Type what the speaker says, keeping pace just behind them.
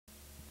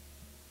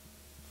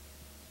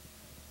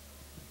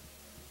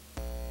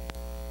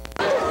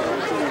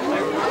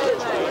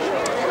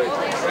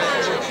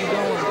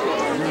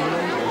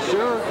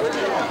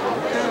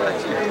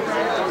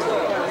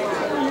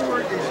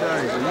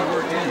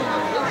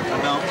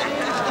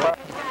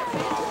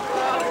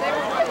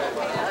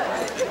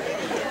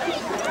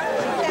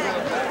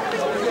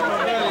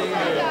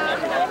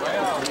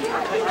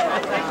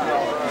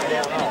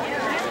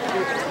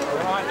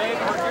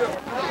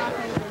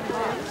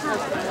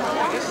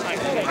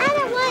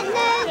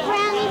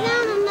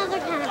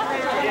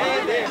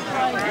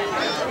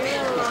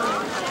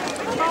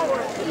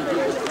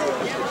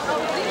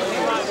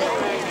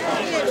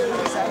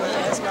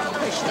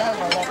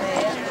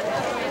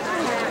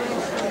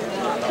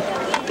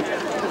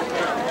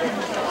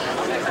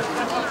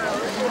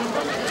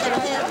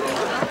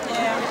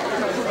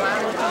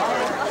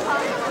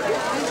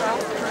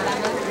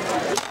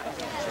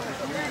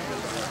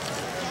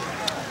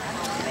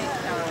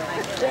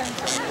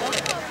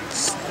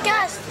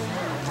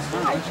I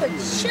put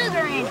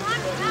sugar in it.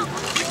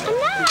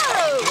 No!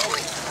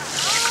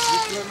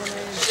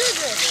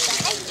 Sugar. I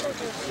hate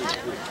sugar.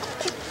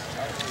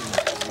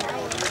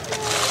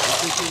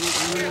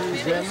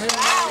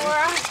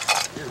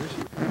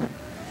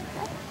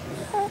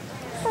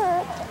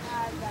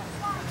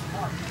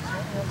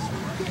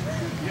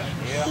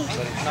 Yeah,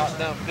 but it's not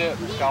dumped up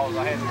because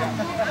I had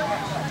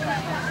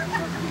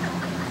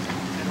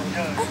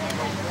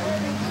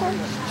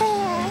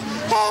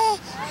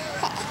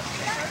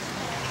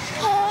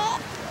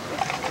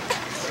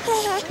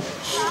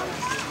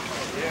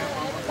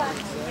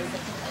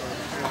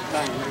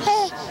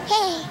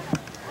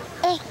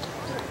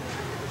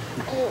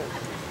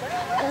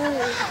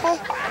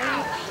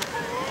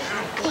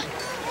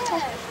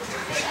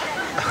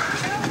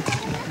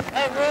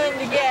and run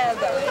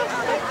together.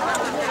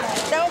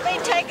 Don't be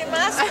taking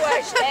my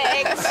squash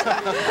eggs.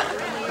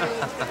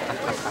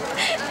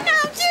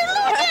 Don't you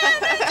look at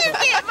them, you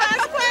get my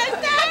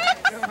squash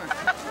eggs.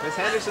 Miss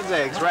Henderson's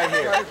eggs right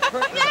here.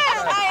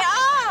 Yeah, they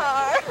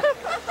are.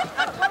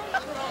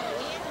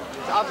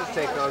 I'll just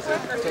take those.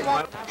 Take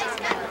one.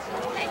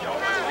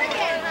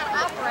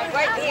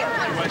 Right here.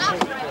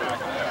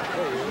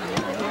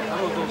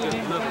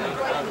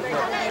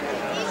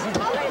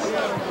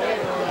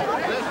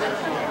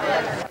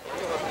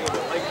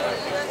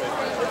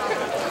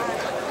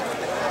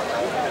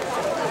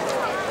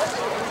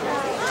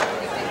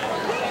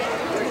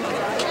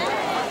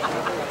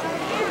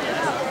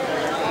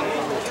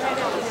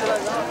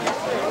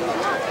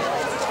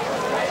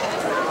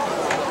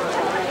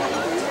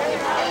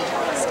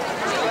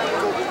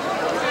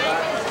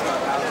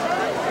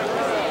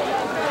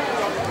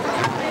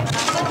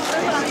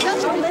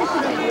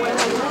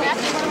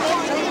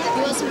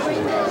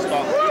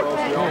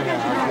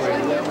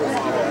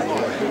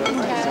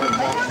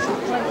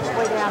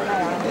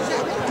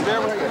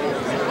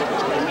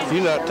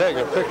 You're not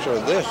taking a picture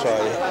of this,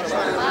 are you?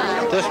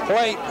 This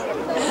plate?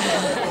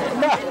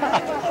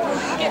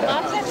 Get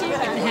lots of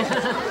chicken.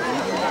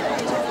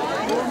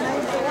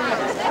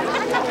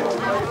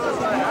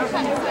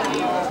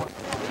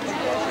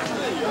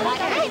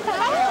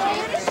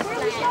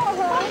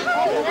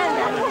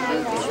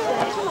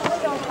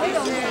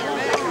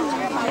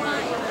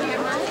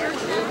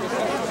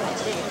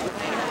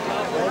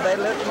 Well, they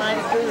look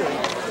mighty good.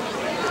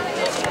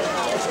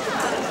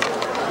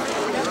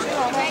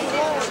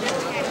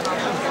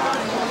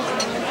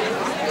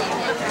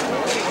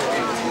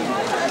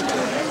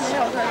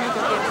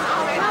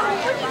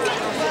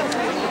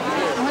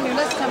 Honey,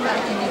 let's come back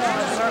and eat the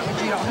dessert, but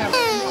you don't have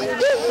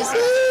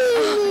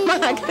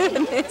My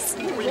goodness.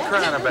 What are you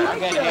crying about?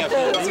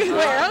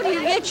 Well,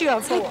 you get you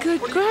a fork.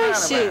 Good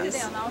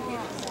gracious.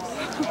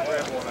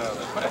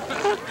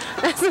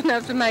 That's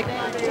enough to make.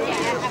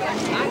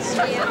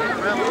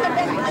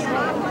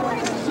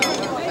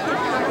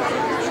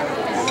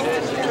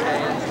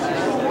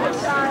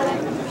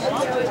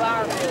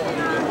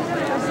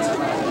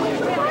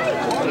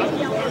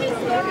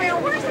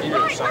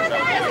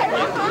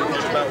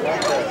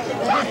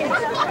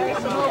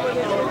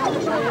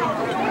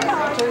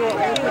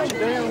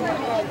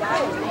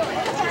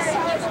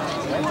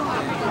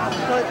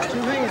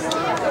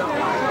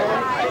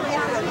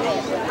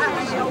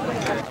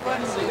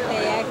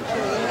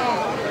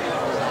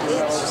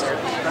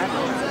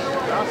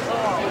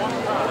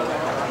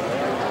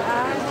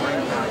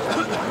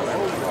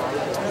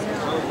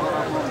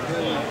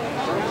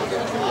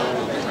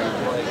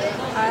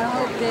 I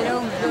hope they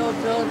don't build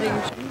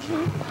buildings.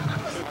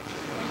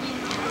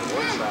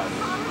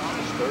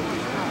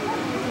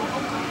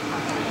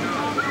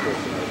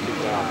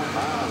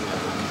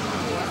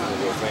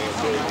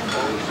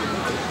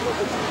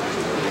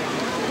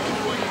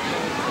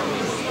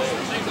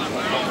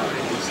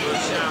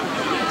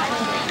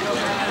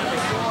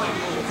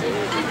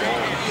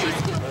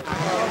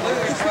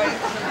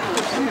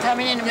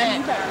 Coming in a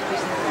minute.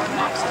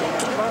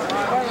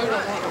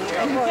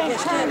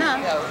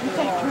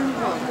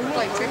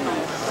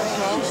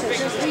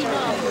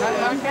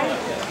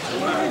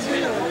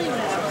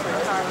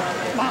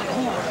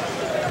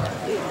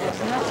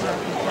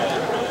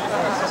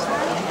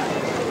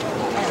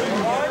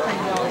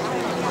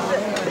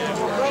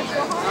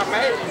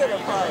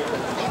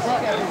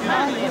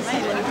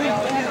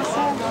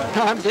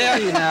 I'm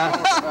telling you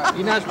now,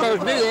 you're not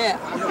supposed to do that.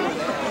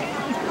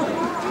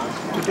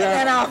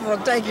 Get off, we'll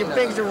take your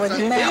picture with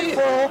your mouth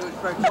full.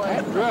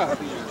 That's rough.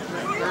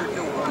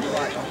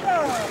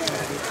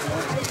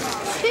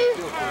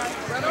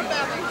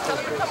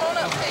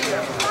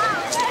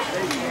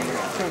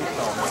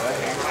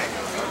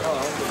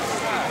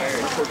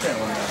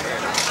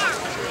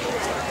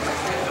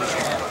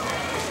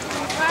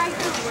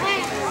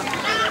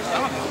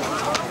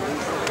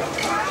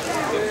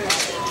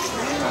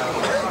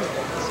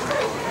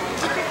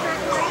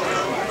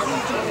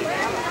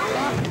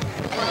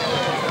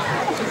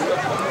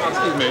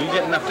 Excuse me, you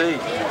getting enough to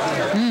eat?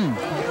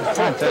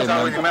 Trying to tell you,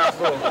 man. With your mouth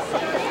full.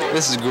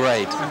 This is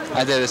great.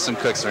 I did some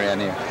cooks around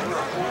here.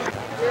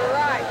 You're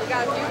right. You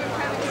got to do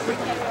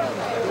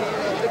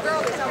the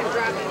girl that's on the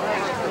driving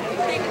around.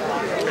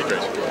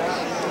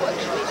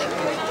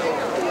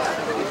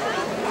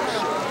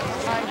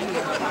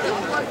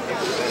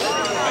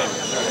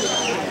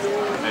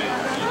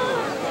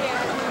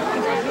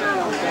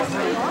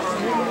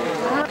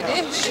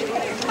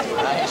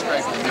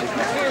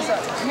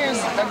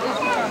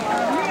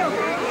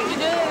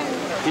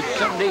 It's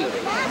some deal.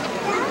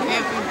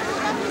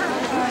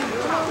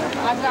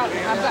 I've got the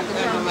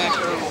drum.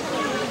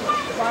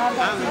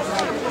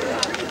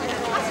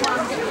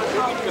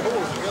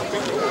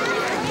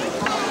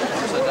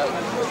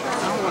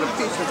 I want a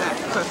piece of that.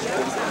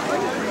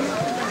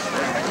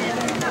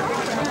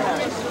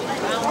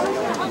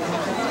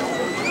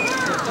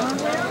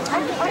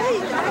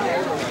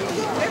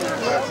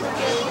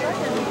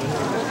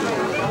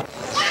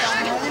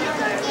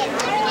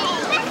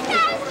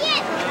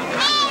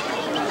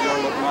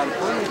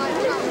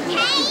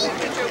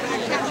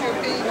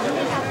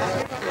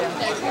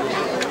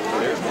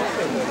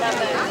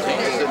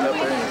 Sitting up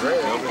there in the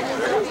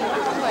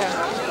grass.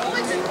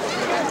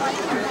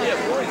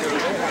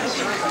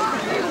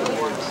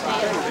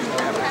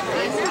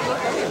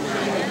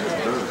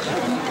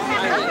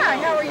 Hi,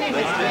 how are you?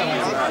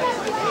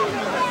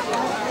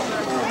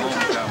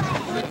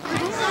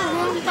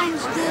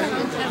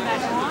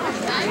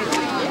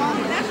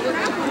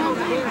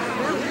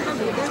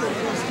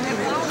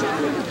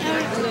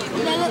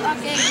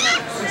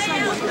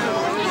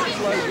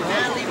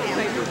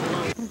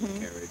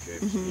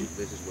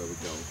 This is where we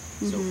go,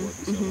 so forth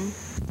and so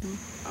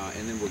on.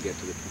 And then we'll get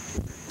to the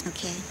computer.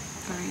 Okay,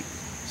 all right.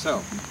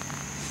 So,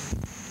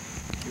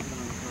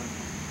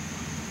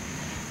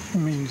 I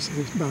mean,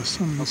 by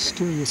some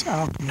mysterious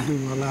alchemy we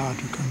were allowed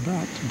to come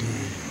back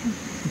today.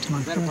 Something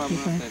like that, you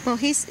think? Well,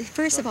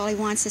 first of all, he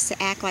wants us to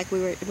act like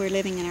we're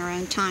living in our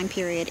own time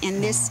period,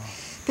 and this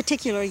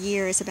particular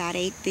year is about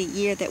the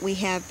year that we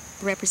have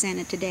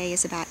represented today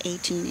is about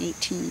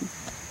 1818.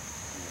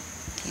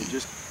 Okay.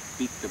 just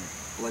beat the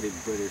bloody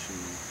British in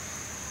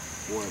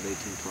the War of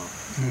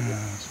 1812.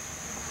 Yes.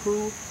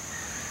 Who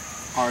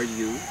are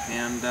you,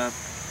 and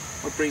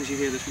what brings you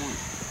here this morning?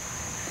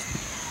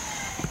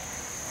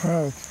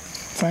 Well,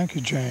 thank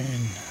you,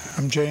 Jane.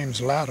 I'm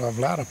James Latta of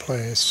Latta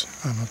Place.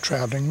 I'm a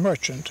traveling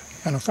merchant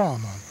and a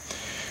farmer.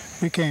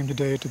 We came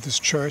today to this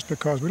church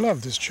because we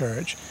love this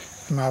church,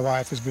 and my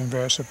wife has been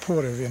very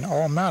supportive in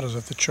all matters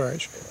of the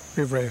church.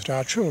 We've raised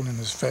our children in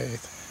this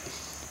faith.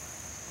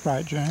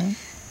 Right, Jane?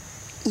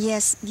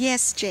 Yes,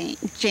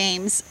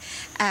 James.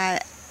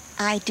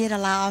 I did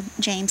allow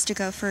James to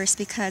go first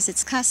because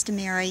it's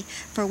customary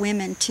for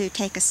women to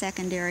take a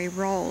secondary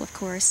role, of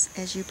course,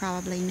 as you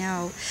probably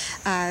know.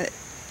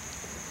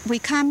 We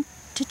come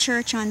to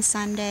church on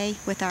Sunday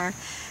with our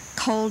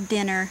cold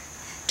dinner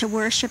to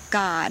worship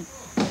God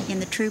in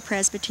the true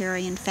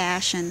Presbyterian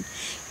fashion,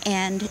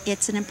 and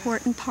it's an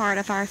important part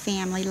of our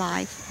family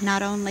life.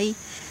 Not only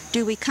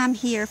do we come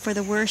here for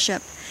the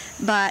worship,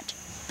 but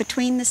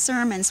between the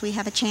sermons we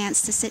have a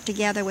chance to sit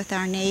together with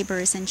our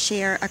neighbors and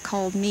share a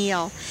cold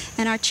meal.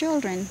 And our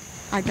children,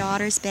 our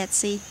daughters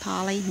Betsy,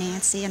 Polly,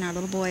 Nancy, and our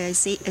little boy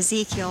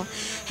Ezekiel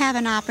have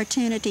an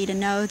opportunity to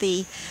know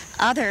the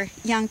other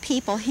young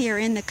people here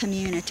in the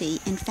community.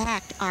 In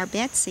fact, our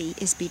Betsy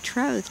is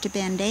betrothed to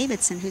Ben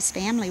Davidson, whose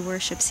family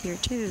worships here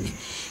too.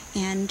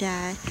 And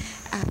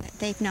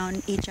they've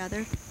known each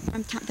other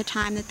from the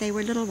time that they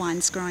were little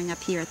ones growing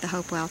up here at the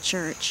Hopewell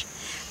Church.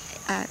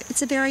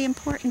 It's a very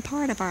important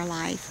part of our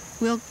life.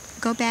 We'll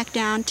go back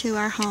down to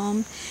our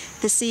home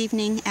this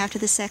evening after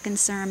the second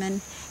sermon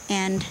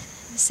and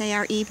say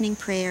our evening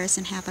prayers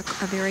and have a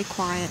very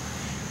quiet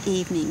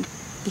evening,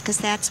 because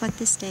that's what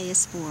this day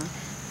is for.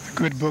 The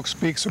good book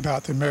speaks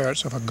about the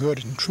merits of a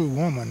good and true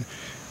woman.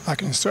 I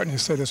can certainly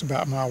say this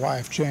about my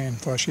wife, Jane,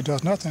 for she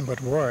does nothing but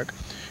work.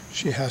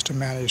 She has to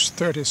manage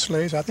 30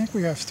 slaves. I think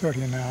we have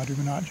 30 now, do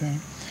we not,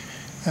 Jane?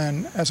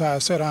 And as I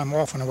said, I'm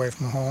often away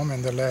from home,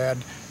 and the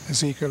lad,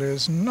 Ezekiel,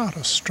 is not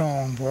a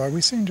strong boy. We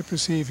seem to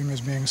perceive him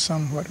as being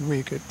somewhat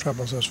weak. It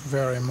troubles us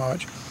very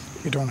much.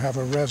 We don't have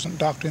a resident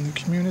doctor in the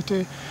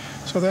community.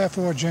 So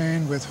therefore,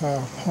 Jane, with her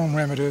home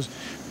remedies,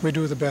 we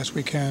do the best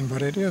we can,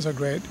 but it is a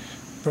great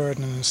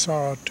burden and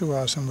sorrow to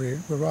us, and we're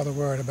rather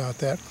worried about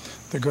that.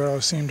 The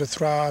girls seem to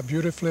thrive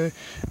beautifully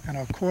and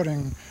are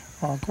courting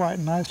quite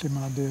nicely,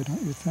 my dear,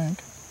 don't you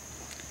think?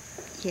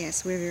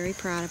 Yes, we're very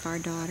proud of our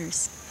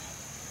daughters.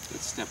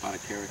 Let's step out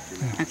of character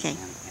now. Okay.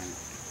 And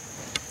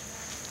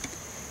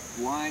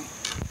why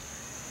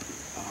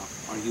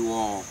are you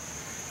all,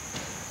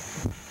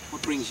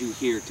 what brings you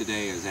here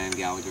today as Ann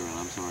Gallagher, and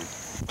I'm sorry?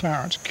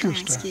 Clarence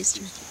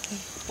Custer. Okay.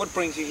 What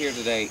brings you here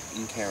today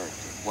in character?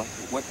 What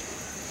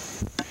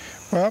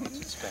Well,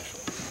 is special?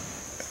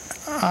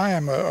 I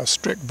am a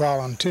strict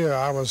volunteer.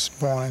 I was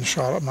born in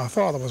Charlotte. My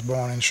father was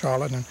born in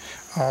Charlotte, and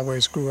I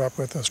always grew up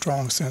with a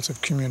strong sense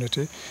of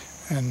community.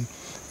 And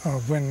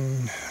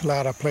when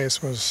Latta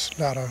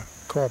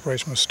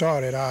Corporation was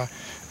started, I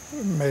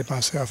made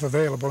myself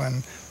available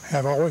and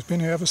have always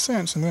been here ever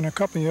since. And then a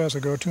couple of years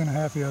ago,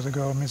 2.5 years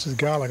ago, Mrs.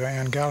 Gallagher,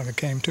 Ann Gallagher,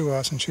 came to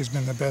us, and she's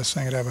been the best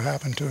thing that ever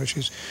happened to her.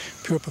 She's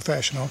pure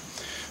professional,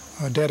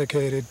 a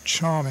dedicated,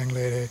 charming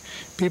lady.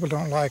 People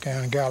don't like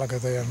Ann Gallagher.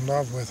 They're in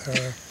love with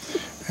her.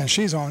 And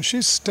she's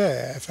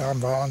staff. I'm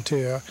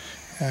volunteer,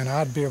 and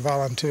I'd be a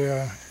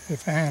volunteer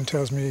if Ann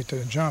tells me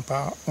to jump,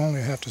 I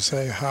only have to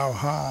say how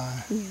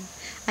high. Yeah.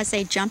 I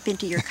say jump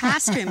into your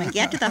costume and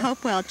get to the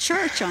Hopewell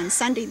Church on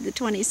Sunday the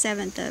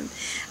 27th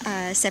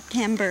of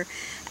September,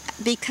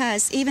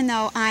 because even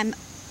though I'm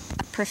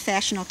a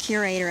professional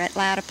curator at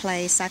Latta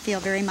Place, I feel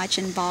very much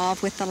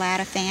involved with the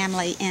Latta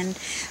family. And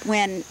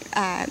when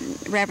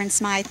Reverend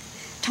Smythe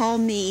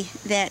told me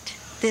that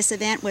this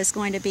event was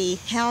going to be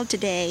held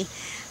today,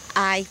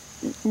 I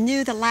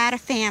knew the Latta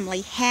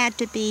family had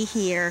to be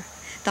here,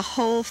 the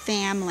whole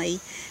family,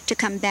 to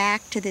come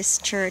back to this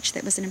church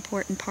that was an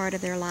important part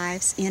of their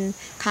lives in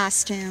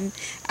costume,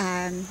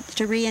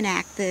 to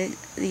reenact the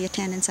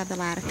attendance of the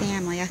Latta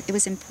family. It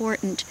was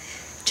important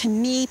to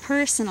me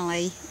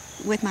personally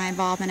with my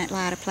involvement at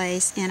Latta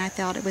Place, and I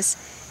felt it was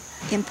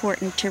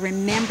important to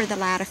remember the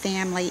Latta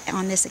family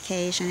on this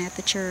occasion at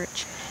the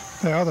church.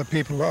 There are other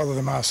people other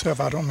than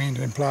myself. I don't mean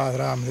to imply that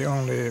I'm the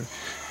only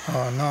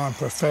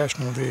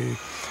non-professional. The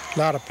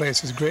Latta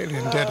Place is greatly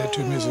indebted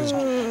to Mrs.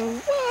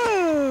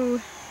 Whoa!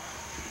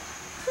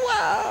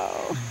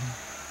 Whoa!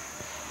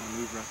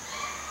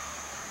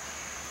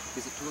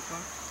 Is it 2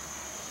 o'clock?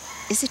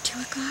 Is it 2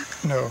 o'clock?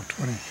 No,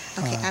 20.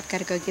 Okay, I've got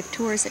to go give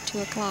tours at 2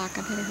 o'clock.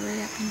 I better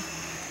hurry up.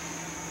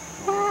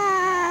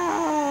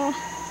 Wow!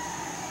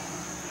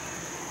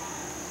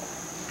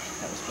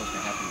 That was supposed to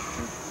happen at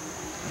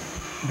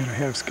 2. Been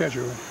ahead of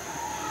schedule.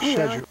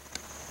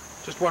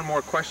 Just one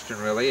more question,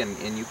 really,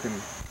 and you can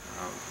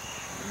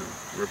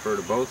refer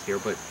to both here,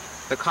 but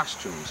the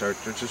costumes are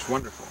just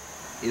wonderful.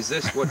 Is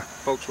this what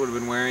folks would have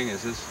been wearing?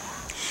 Is this?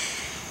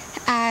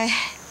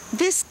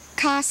 This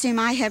costume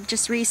I have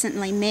just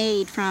recently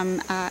made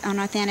from an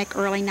authentic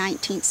early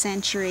 19th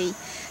century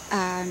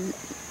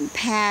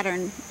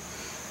pattern,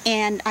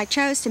 and I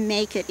chose to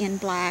make it in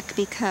black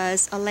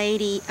because a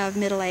lady of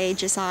middle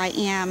age as I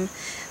am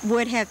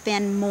would have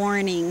been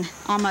mourning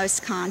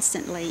almost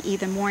constantly,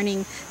 either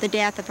mourning the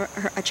death of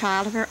a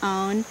child of her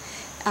own,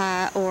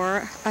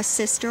 or a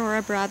sister or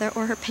a brother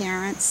or her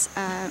parents,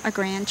 a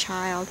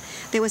grandchild.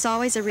 There was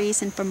always a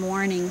reason for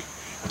mourning,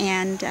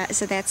 and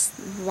so that's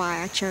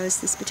why I chose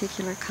this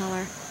particular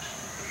color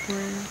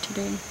for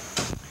today.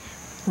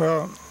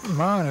 Well,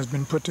 mine has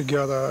been put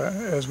together,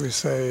 as we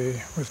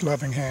say, with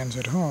loving hands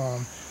at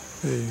home.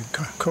 The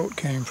coat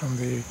came from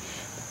the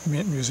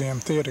Mint Museum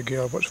Theater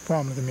Guild, what's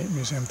formerly the Mint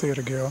Museum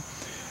Theater Guild,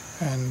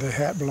 and the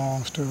hat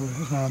belongs to,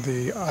 is one of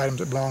the items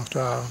that belongs to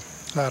our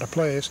Latta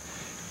Place.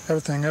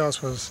 Everything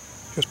else was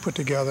just put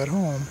together at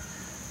home.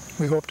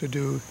 We hope to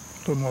do a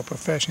little more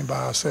professionally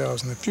by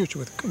ourselves in the future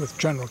with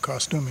general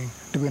costuming,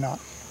 do we not?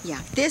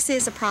 Yeah, this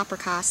is a proper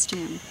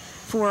costume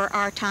for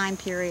our time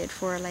period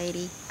for a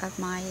lady of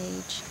my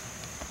age.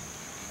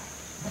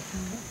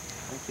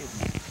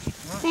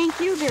 Thank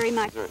you very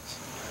much.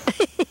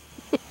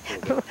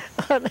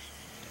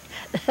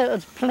 There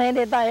was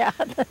plenty there,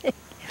 I think.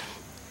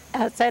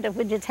 I said if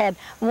we just had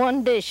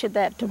one dish of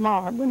that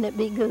tomorrow, wouldn't it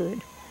be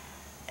good?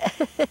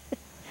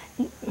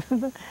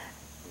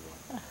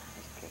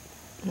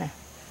 No.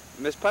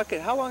 Miss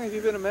Puckett, how long have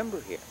you been a member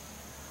here?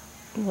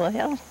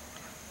 Well,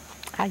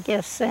 I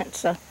guess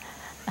since,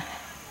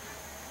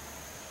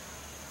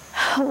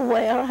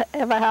 well,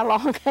 ever how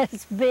long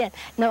it's been.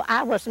 No,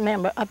 I was a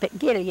member up at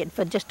Gilead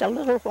for just a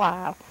little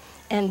while,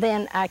 and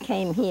then I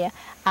came here,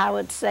 I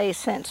would say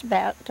since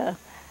about,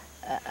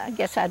 I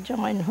guess I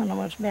joined when I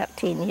was about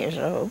 10 years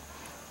old,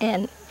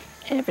 and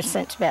ever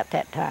since about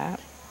that time,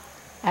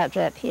 I was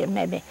out here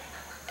maybe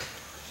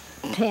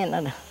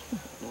 10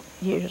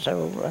 years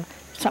old,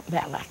 something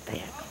about like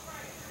that.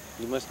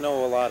 You must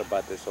know a lot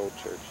about this old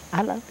church.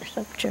 I love this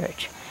old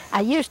church.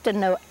 I used to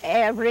know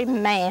every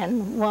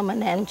man,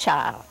 woman, and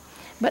child,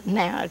 but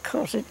now, of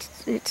course,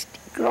 it's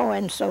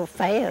growing so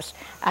fast,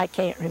 I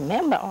can't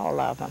remember all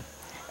of them.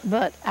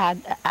 But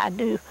I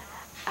do.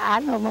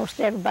 I know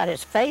most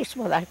everybody's face,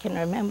 whether I can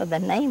remember the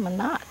name or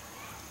not,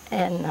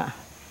 and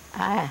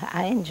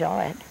I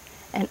enjoy it.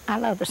 And I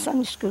love the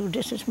Sunday school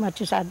just as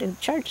much as I do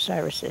church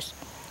services,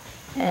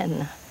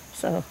 and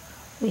so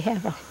we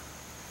have a.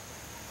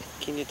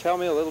 Can you tell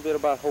me a little bit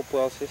about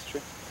Hopewell's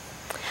history?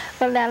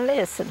 Well, now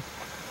listen.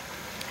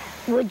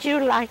 Would you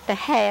like to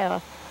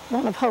have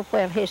one of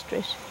Hopewell's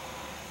histories?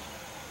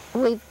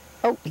 Oh,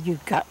 you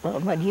got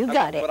one. Well, you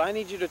got it. But I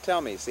need you to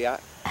tell me. See,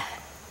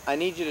 I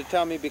need you to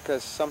tell me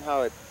because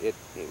somehow it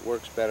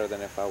works better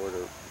than if I were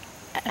to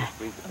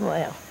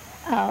read it.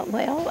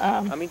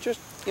 I mean, just,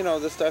 you know,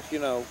 the stuff you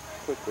know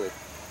quickly.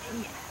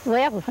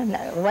 Well,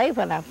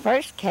 when I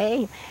first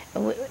came,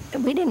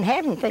 we didn't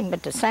have anything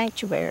but the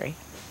sanctuary.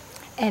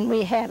 And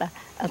we had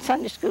a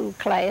Sunday school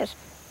class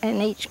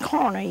in each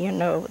corner, you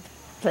know,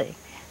 thing.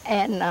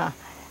 And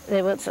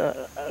there was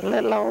a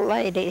little old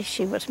lady,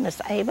 she was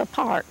Miss Ava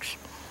Parks.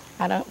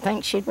 I don't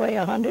think she'd weigh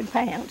 100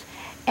 pounds.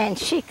 And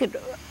she could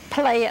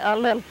play a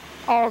little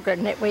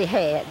organ that we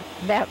had,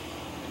 about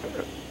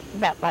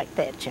like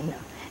that, you know.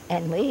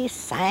 And we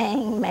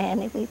sang, man,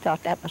 we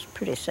thought that was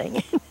pretty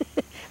singing.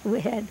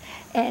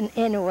 And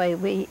anyway,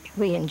 we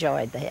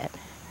enjoyed that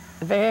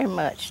very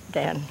much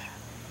down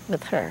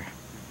with her.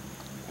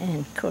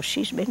 And of course,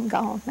 she's been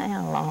gone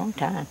now a long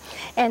time.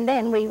 And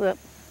then we were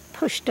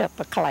pushed up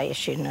a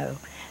class, you know.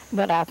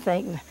 But I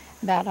think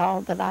about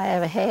all that I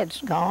ever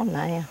had's gone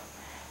now.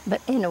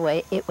 But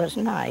anyway, it was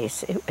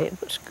nice. It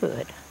was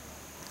good.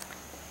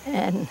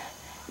 And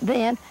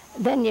then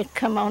you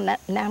come on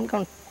that. Now I'm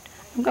going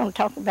to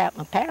talk about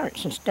my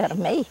parents instead of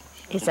me.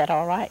 Is that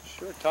all right?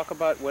 Sure. Talk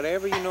about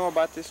whatever you know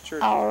about this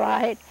church. All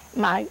right.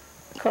 Of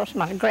course,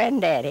 my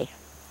granddaddy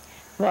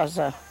was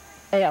an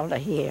elder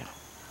here.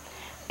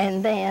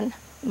 And then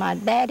my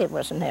daddy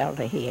was an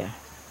elder here.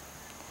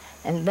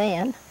 And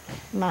then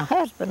my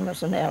husband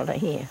was an elder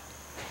here.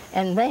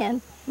 And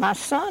then my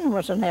son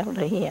was an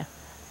elder here.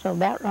 So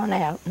about run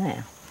out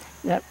now.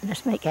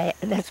 Let's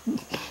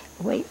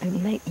wait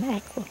and make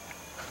mackerel.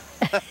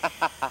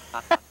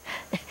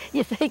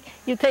 You think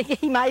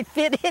he might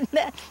fit in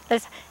that?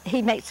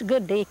 He makes a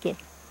good deacon.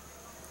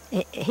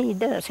 He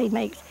does. He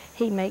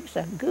makes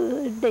a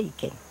good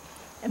deacon.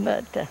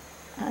 But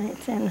I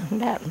ain't saying nothing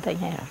about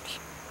anything else.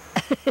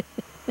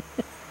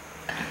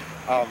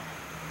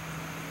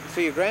 So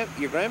your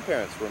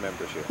grandparents were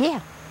members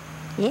here?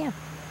 Yeah.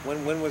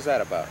 When was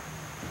that about?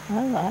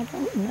 Oh, I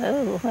don't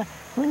know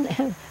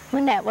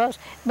when that was,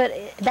 but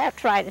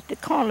that's right at the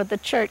corner of the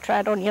church,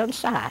 right on the other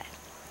side.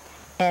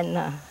 And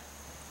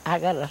I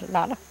got a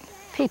lot of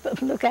people,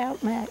 look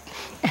out, Mac,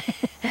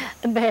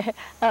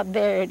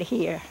 buried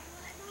here,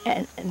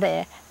 and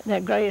their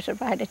graves are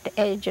right at the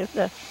edge of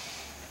the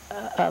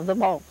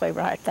walkway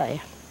right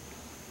there.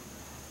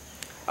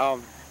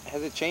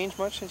 Has it changed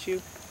much since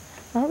you?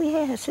 Oh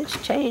yes,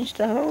 it's changed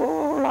a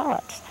whole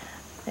lot.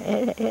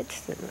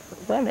 It's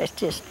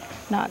just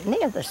not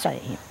near the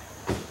same,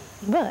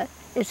 but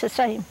it's the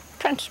same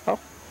principle.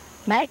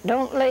 Mac,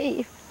 don't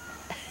leave.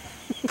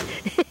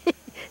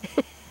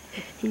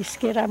 He's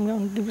scared I'm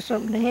going to do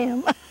something to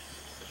him.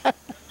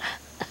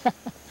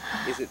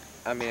 Is it?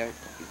 I mean,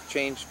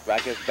 changed, I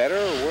guess, better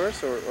or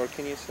worse, or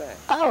can you say?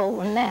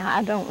 Oh, now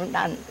I don't.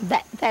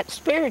 That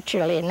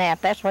spiritually, now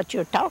if that's what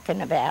you're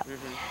talking about,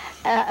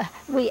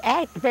 we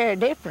act very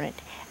different,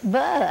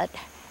 but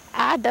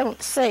I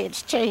don't say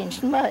it's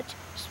changed much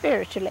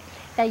spiritually.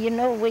 Now, you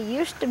know, we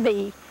used to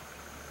be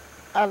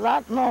a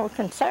lot more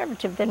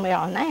conservative than we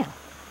are now.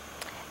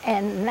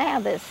 And now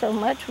there's so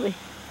much, we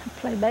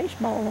play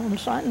baseball on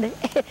Sunday,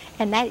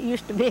 and that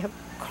used to be a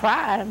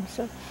crime.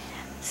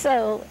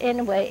 So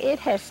anyway, it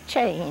has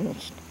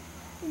changed,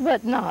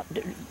 but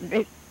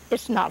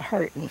it's not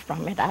hurting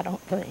from it, I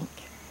don't think.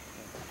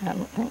 I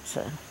don't think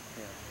so.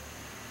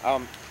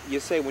 Yeah. You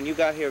say when you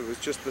got here, it was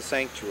just the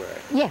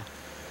sanctuary. Yeah.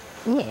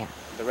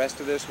 The rest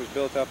of this was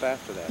built up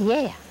after that?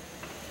 Yeah.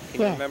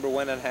 Can you remember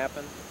when it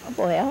happened?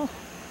 Well,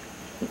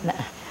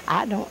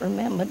 I don't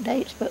remember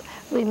dates, but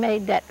we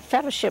made that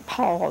fellowship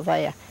hall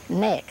there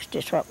next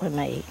is what we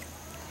made.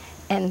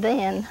 And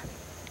then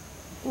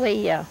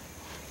we, I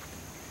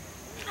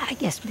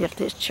guess, built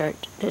this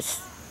church this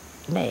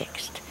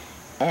next.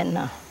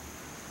 And,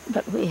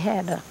 but we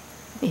had a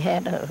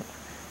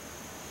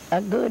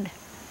good,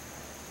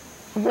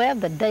 well,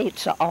 the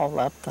dates are all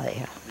up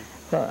there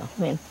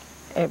when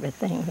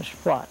everything was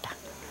what.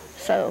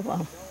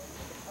 So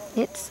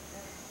it's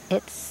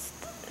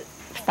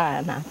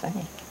fine, I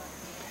think.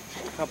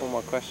 A couple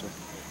more questions.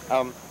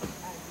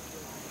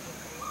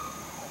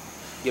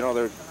 You know,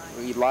 there are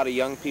a lot of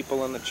young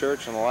people in the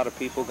church, and a lot of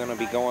people going to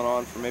be going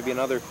on for maybe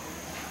another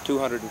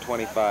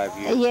 225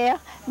 years. Yeah,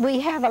 we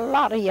have a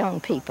lot of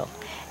young people,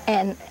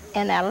 and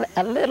our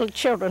little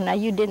children. Now,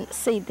 you didn't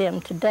see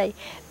them today,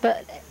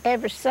 but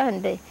every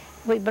Sunday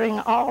we bring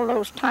all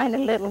those tiny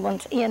little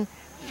ones in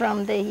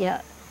from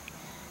the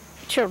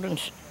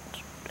children's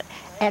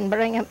and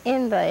bring them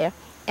in there,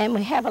 and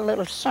we have a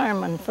little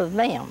sermon for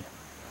them,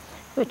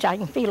 which I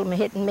can feel them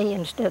hitting me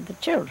instead of the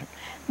children.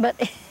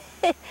 But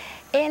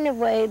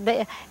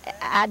anyway,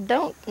 I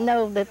don't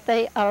know that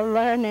they are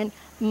learning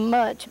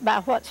much by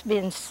what's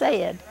being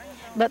said,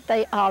 but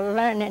they are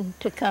learning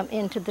to come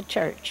into the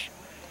church.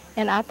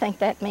 And I think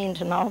that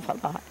means an awful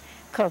lot,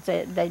 because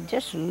they're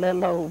just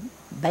little old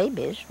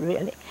babies,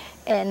 really.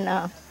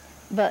 And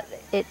but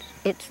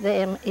it's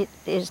them, it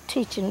is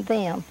teaching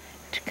them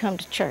to come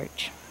to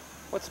church.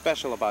 What's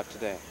special about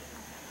today?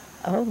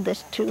 Oh,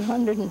 this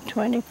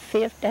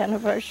 225th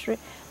anniversary,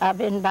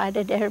 I've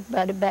invited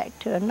everybody back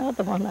to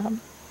another one of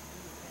them.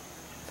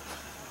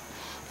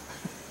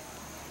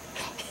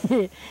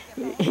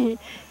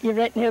 You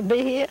reckon he'll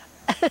be here?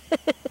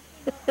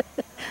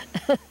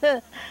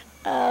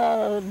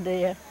 Oh,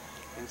 dear.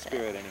 In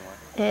spirit, anyway.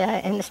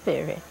 Yeah, in the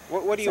spirit.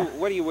 What do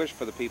you wish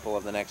for the people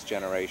of the next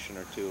generation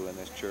or two in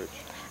this church?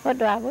 What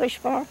do I wish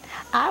for?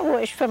 I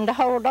wish for them to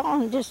hold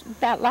on just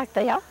about like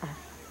they are.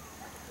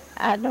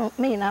 I don't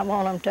mean I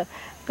want them to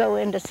go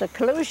into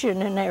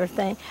seclusion and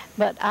everything,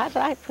 but I'd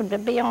like them to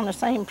be on the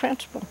same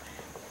principle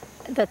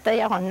that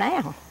they are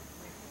now.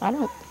 I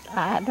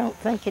don't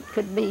think it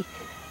could be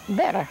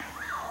better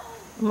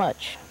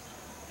much.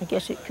 I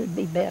guess it could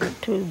be better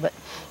too, but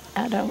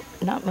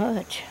not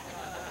much.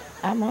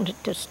 I want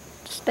it to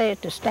stay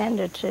at the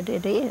standards that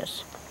it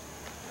is.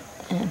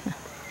 And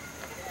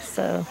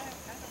so.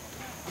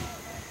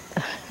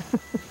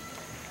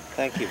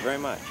 Thank you very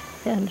much.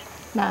 And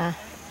my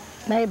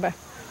neighbor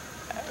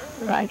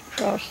right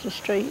across the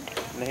street.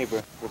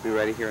 Neighbor. We'll be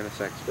ready here in a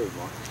second. Speed,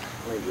 Mark.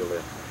 Leave your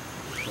lip.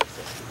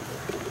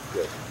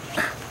 Good.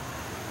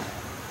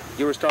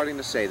 You were starting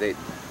to say they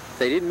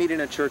didn't meet in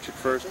a church at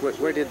first.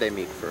 Where did they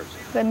meet first?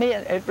 They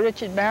met at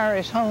Richard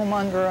Barry's home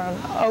under an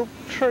oak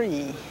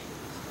tree.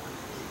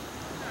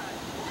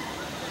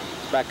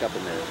 Let's back up a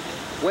minute.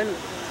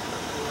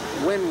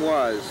 When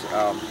was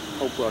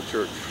Hopewell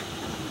Church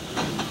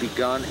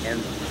begun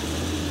and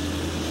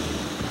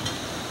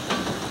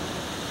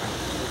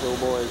those old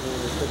boys in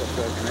the pickup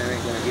truck and they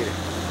ain't gonna get it.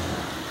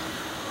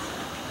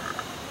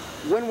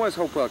 When was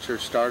Hopewell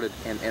Church started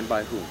and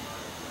by whom?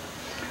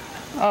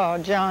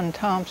 John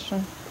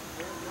Thompson,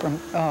 from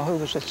who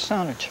was a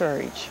son of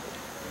church,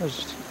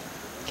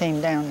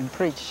 came down and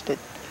preached at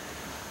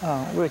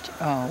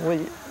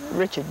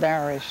Richard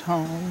Barry's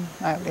home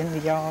out in the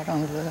yard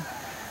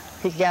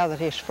he gathered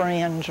his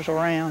friends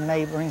around,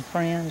 neighboring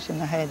friends, and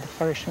they had the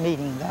first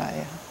meeting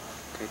there.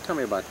 Okay, tell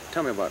me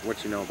about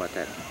what you know about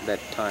that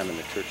time in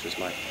the church's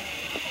life.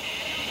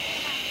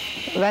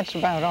 That's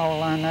about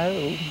all I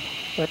know,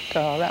 but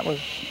that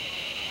was,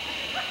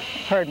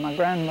 heard my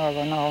grandmother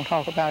and all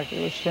talk about it.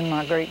 It was in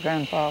my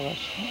great-grandfather's,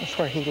 that's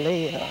where he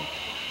lived.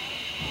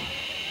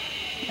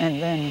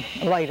 And then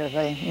later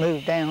they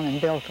moved down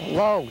and built a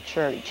log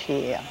church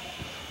here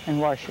and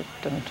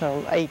worshiped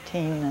until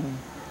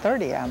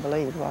 1830, I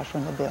believe it was,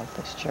 when they built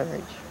this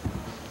church,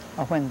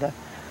 or when the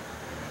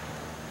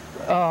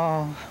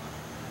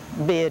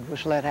bid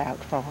was let out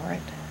for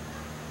it.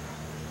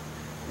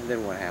 And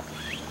then what happened?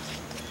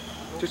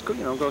 Just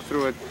go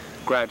through it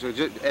gradually.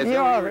 Just, as you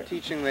were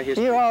teaching the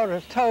history. You ought to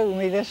have told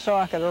me this so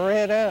I could have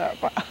read up.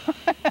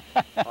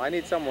 I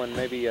need someone.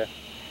 Maybe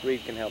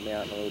Reed can help me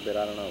out in a little bit.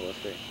 I don't know. We'll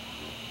see.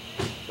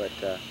 But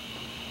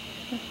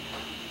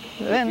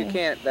then, if you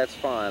can't, that's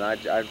fine. I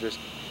just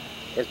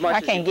as much.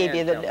 I can't give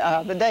you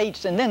the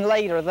dates. And then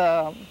later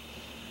the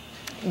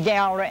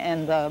gallery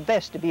and the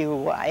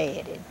vestibule were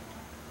added.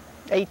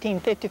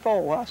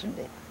 1854, wasn't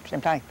it?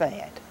 Something like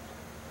that.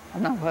 I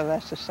don't know whether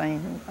that's the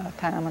same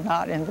time or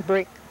not. And the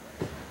brick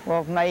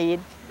was made,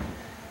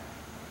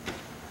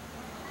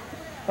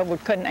 but we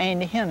couldn't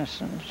Andy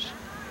Henderson's.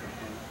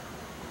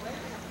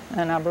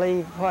 And I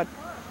believe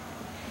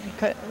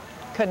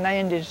couldn't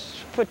Andy's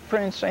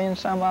footprints in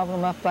some of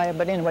them up there,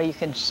 but anyway, you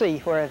can see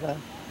where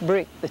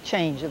the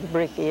change of the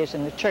brick is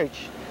in the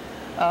church.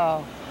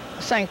 The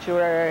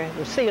sanctuary,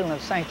 the ceiling of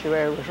the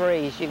sanctuary was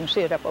raised. You can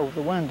see it up over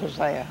the windows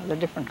there, the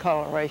different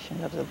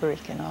coloration of the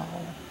brick and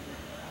all.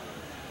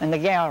 And the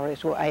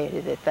galleries were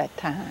added at that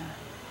time.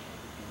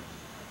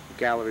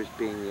 Galleries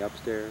being the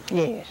upstairs?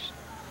 Yes.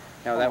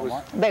 Now that was...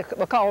 They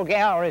were called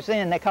galleries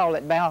then, they call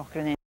it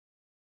balcony.